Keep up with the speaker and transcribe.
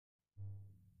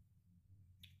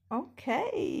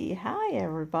Okay, hi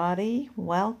everybody.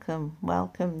 Welcome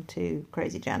to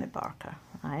Crazy Janet Barker.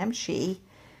 I am she,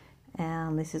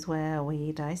 and this is where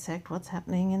we dissect what's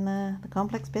happening in the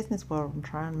complex business world and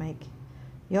try and make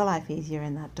your life easier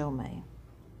in that domain.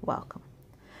 Welcome.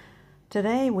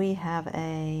 Today we have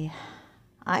I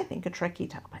think, a tricky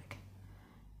topic,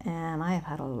 and I have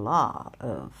had a lot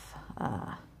of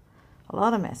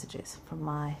messages from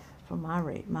my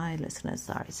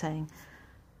listeners, saying,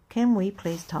 can we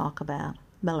please talk about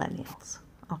millennials?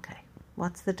 Okay,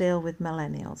 what's the deal with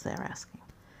millennials, they're asking.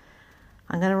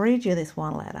 I'm going to read you this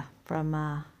one letter from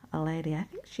a lady. I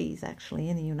think she's actually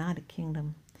in the United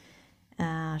Kingdom.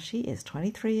 She is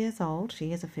 23 years old.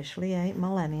 She is officially a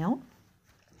millennial.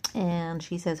 And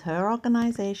she says her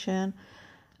organization...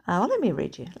 let me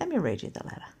read you the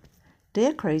letter.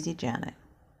 Dear Crazy Janet,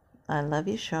 I love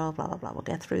your show, blah, blah, blah. We'll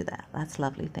get through that. That's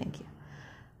lovely, thank you.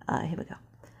 Here we go.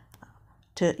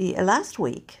 Last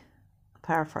week,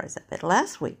 paraphrase that bit,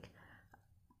 last week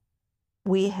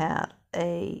we had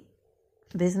a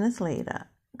business leader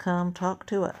come talk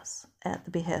to us at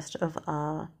the behest of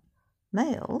our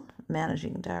male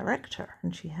managing director,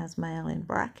 and she has male in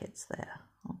brackets there.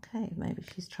 Okay, maybe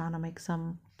she's trying to make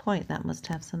some point that must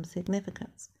have some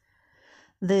significance.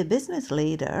 The business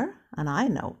leader, and I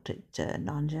note it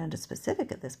non-gender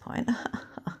specific at this point,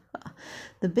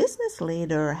 the business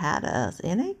leader had us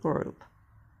in a group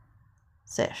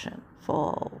session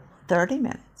for 30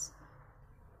 minutes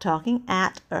talking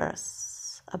at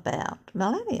us about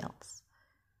millennials.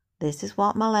 This is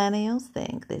what millennials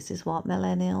think. This is what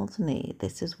millennials need.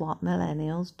 This is what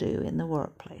millennials do in the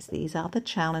workplace. These are the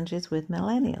challenges with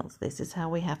millennials. This is how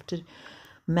we have to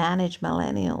manage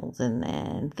millennials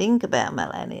and think about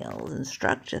millennials and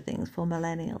structure things for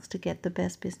millennials to get the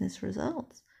best business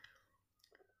results.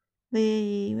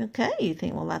 You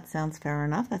think, well, that sounds fair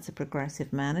enough. That's a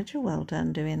progressive manager. Well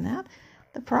done doing that.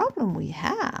 The problem we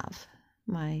have,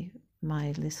 my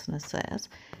listener says,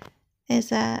 is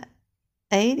that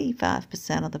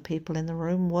 85% of the people in the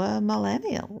room were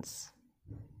millennials.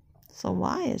 So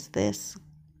why is this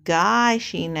guy,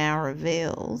 she now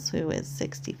reveals, who is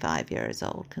 65 years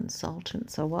old,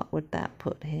 consultant? So what would that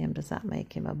put him? Does that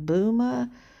make him a boomer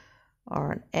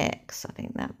or an X? I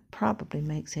think that probably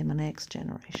makes him an X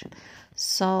generation.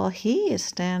 So he is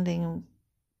standing,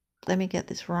 let me get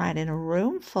this right, in a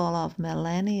room full of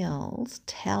millennials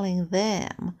telling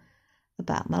them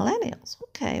about millennials.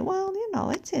 Okay, well,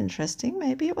 it's interesting.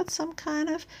 Maybe it was some kind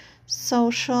of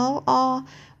social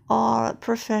or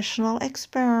professional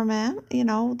experiment.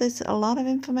 There's a lot of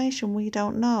information we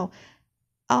don't know.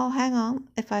 Oh, hang on.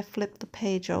 If I flip the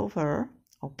page over,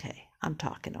 okay, I'm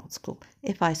talking old school.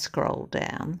 If I scroll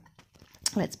down,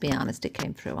 let's be honest, it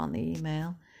came through on the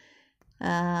email.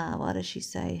 What does she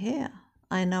say here?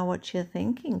 I know what you're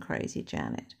thinking, Crazy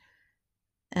Janet.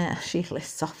 She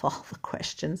lists off all the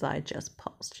questions I just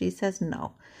posed. She says,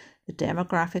 no, the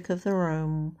demographic of the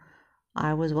room,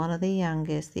 I was one of the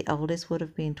youngest. The oldest would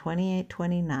have been 28,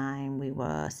 29. We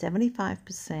were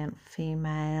 75%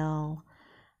 female.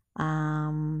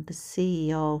 The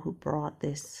CEO who brought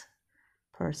this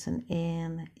person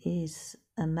in is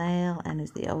a male and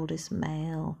is the oldest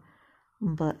male,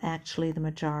 but actually the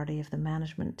majority of the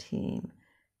management team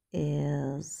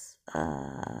is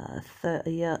early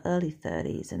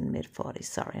 30s and mid 40s.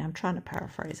 Sorry, I'm trying to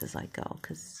paraphrase as I go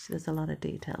because there's a lot of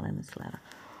detail in this letter.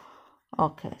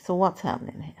 Okay, so what's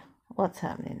happening here?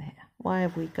 Why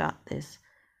have we got this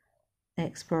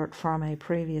expert from a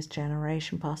previous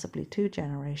generation, possibly 2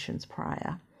 generations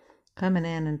prior, coming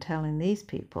in and telling these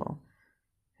people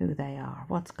who they are?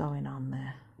 What's going on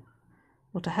there?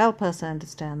 Well, to help us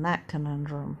understand that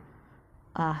conundrum,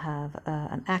 I have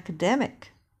an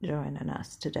academic joining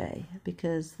us today,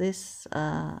 because this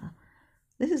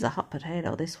is a hot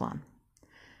potato, this one.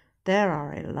 There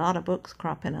are a lot of books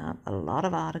cropping up, a lot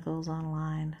of articles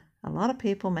online, a lot of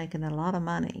people making a lot of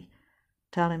money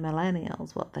telling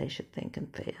millennials what they should think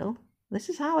and feel. This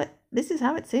is how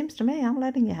it seems to me. I'm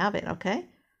letting you have it, okay?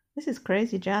 This is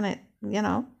Crazy Janet,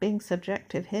 being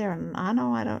subjective here, and I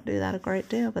know I don't do that a great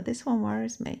deal, but this one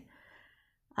worries me.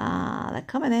 They're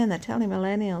coming in, they're telling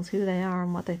millennials who they are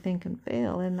and what they think and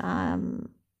feel, and I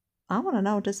want to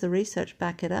know, does the research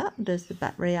back it up? Does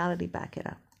the reality back it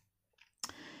up?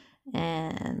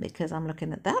 And because I'm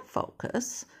looking at that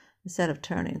focus, instead of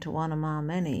turning to one of my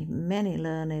many, many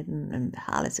learned and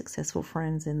highly successful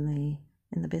friends in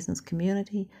the business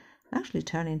community, I'm actually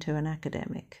turning to an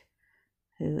academic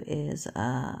who is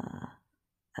a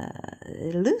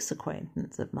loose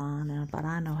acquaintance of mine, but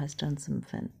I know has done some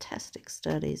fantastic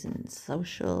studies in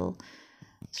social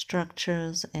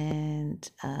structures and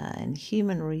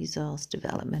human resource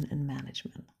development and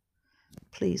management.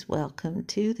 please welcome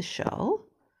to the show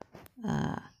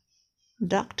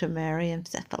Dr. Mary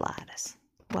Encephalitis.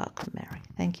 Welcome, Mary.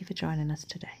 Thank you for joining us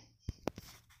today.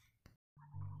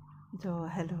 So,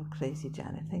 hello, Crazy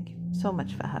Janet. Thank you so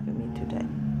much for having me today.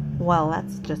 Well,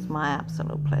 that's just my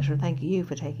absolute pleasure. Thank you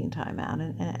for taking time out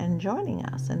and joining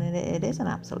us. And it is an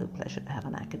absolute pleasure to have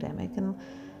an academic. And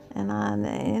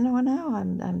now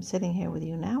I'm sitting here with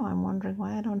you now. I'm wondering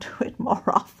why I don't do it more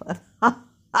often.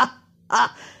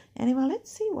 Anyway, let's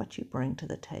see what you bring to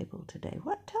the table today.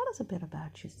 Tell us a bit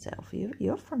about yourself.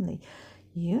 You're from the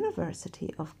University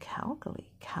of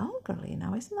Calgary. Calgary,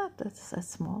 now isn't that a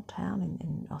small town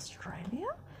in Australia?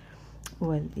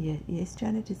 Well, yes,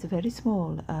 Janet, it's a very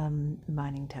small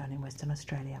mining town in Western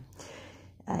Australia.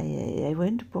 I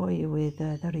won't bore you with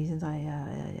the reasons I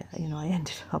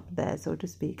ended up there, so to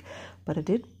speak, but I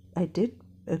did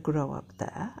grow up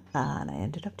there, and I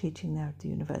ended up teaching there at the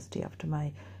university after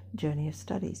my journey of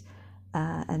studies.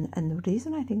 And the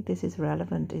reason I think this is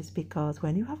relevant is because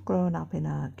when you have grown up in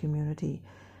a community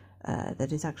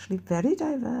that is actually very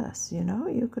diverse,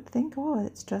 you could think, oh,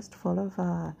 it's just full of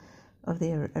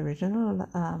the original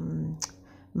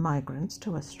migrants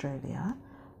to Australia,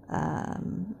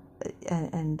 and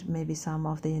maybe some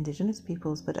of the indigenous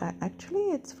peoples, but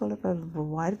actually it's full of a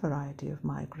wide variety of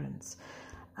migrants,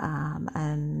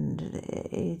 and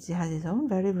it has its own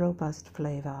very robust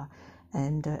flavor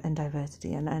and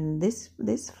diversity, and this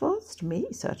forced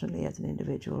me, certainly as an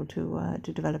individual, to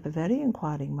develop a very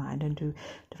inquiring mind and to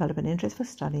develop an interest for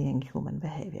studying human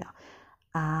behavior.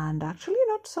 And actually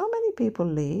not so many people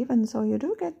leave, and so you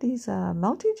do get these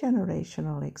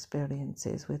multi-generational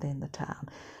experiences within the town,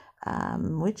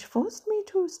 which forced me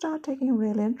to start taking a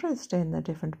real interest in the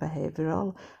different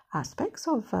behavioral aspects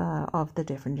of the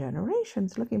different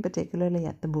generations, looking particularly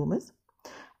at the boomers,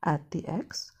 at the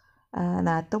X, and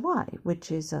at the Y,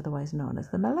 which is otherwise known as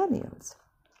the millennials.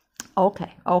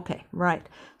 Okay, right.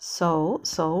 So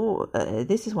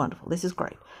this is wonderful. This is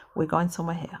great. We're going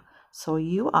somewhere here. So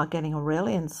you are getting a real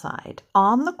insight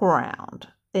on the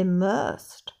ground,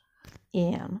 immersed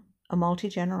in a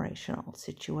multi-generational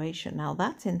situation. Now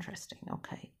that's interesting,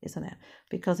 okay, isn't it?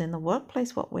 Because in the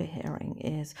workplace, what we're hearing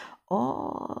is,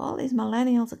 all these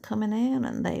millennials are coming in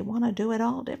and they want to do it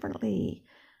all differently.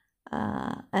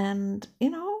 And,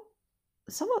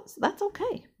 that's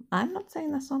okay. I'm not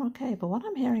saying that's not okay, but what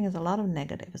I'm hearing is a lot of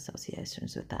negative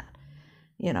associations with that.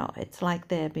 It's like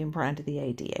they're being branded the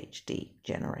ADHD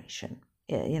generation.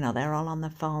 They're all on their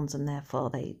phones and therefore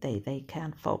they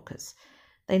can't focus.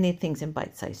 They need things in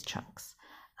bite-sized chunks.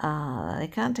 They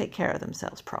can't take care of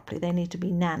themselves properly. They need to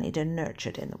be nannied and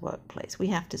nurtured in the workplace. We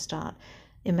have to start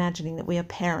imagining that we are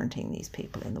parenting these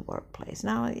people in the workplace.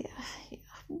 Now,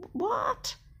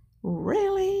 what?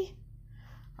 Really?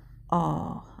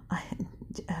 Oh,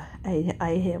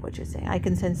 I hear what you're saying. I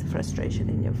can sense the frustration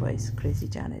in your voice, Crazy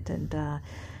Janet, and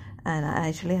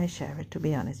I share it. To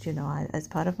be honest, as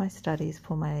part of my studies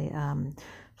for my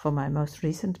most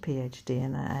recent PhD,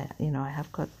 and I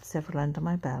have got several under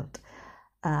my belt.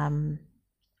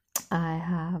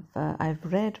 I've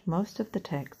read most of the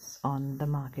texts on the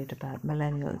market about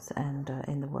millennials and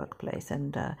in the workplace,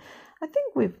 and I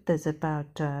think there's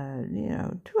about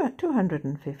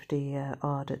 250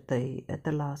 odd at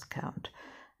the last count,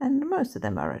 and most of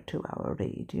them are a 2-hour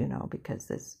read, because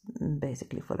there's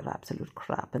basically full of absolute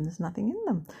crap and there's nothing in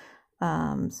them.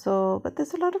 But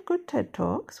there's a lot of good TED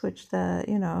Talks, which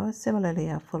similarly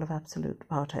are full of absolute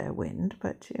hot air wind,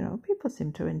 but people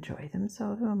seem to enjoy them,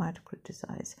 so who am I to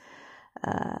criticize?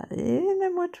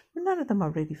 None of them are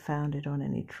really founded on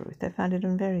any truth. They're founded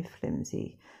on very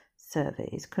flimsy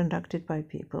surveys conducted by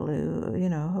people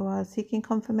who are seeking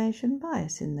confirmation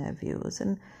bias in their views,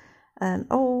 and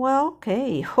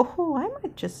okay, I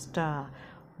might just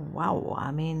wow,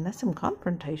 I mean, there's some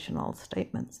confrontational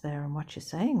statements there in what you're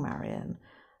saying, Marian.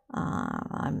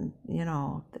 I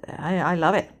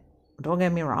love it. Don't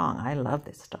get me wrong, I love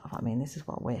this stuff. I mean, this is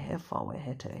what we're here for. We're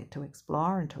here to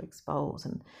explore and to expose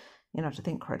and to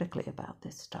think critically about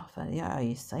this stuff. Are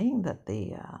you saying that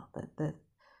the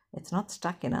it's not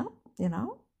stacking up?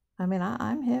 I mean,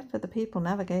 I'm here for the people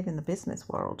navigating the business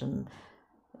world, and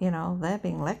they're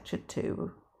being lectured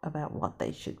to about what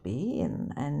they should be,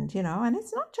 and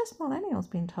it's not just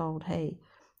millennials being told, hey,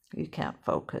 you can't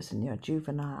focus, and you're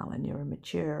juvenile, and you're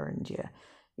immature, and you're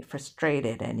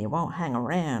frustrated, and you won't hang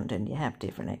around, and you have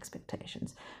different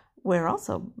expectations. We're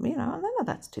also, none of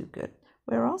that's too good.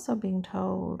 We're also being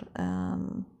told,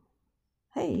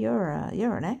 hey, you're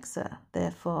an Xer,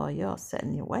 therefore you're set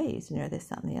in your ways, and you're this,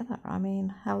 that, and the other. I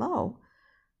mean, hello,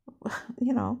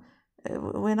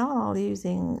 we're not all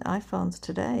using iPhones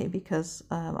today because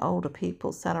older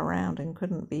people sat around and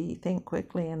couldn't think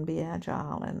quickly and be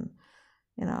agile. And,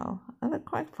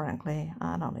 quite frankly,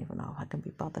 I don't even know if I can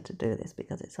be bothered to do this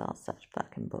because it's all such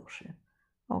fucking bullshit.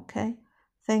 Okay?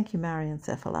 Thank you, Marion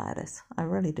Cephalitis. I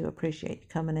really do appreciate you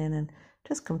coming in and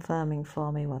just confirming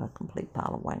for me what a complete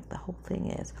pile of wank the whole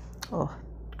thing is. Oh,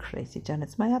 crazy Jen,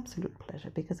 it's my absolute pleasure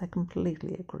because I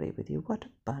completely agree with you. What a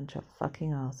bunch of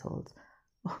fucking assholes.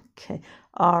 Okay.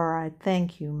 All right.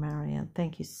 Thank you, Marion.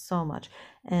 Thank you so much.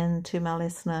 And to my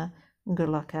listener, good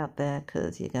luck out there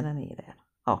because you're going to need it.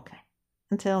 Okay.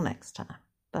 Until next time.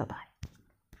 Bye-bye.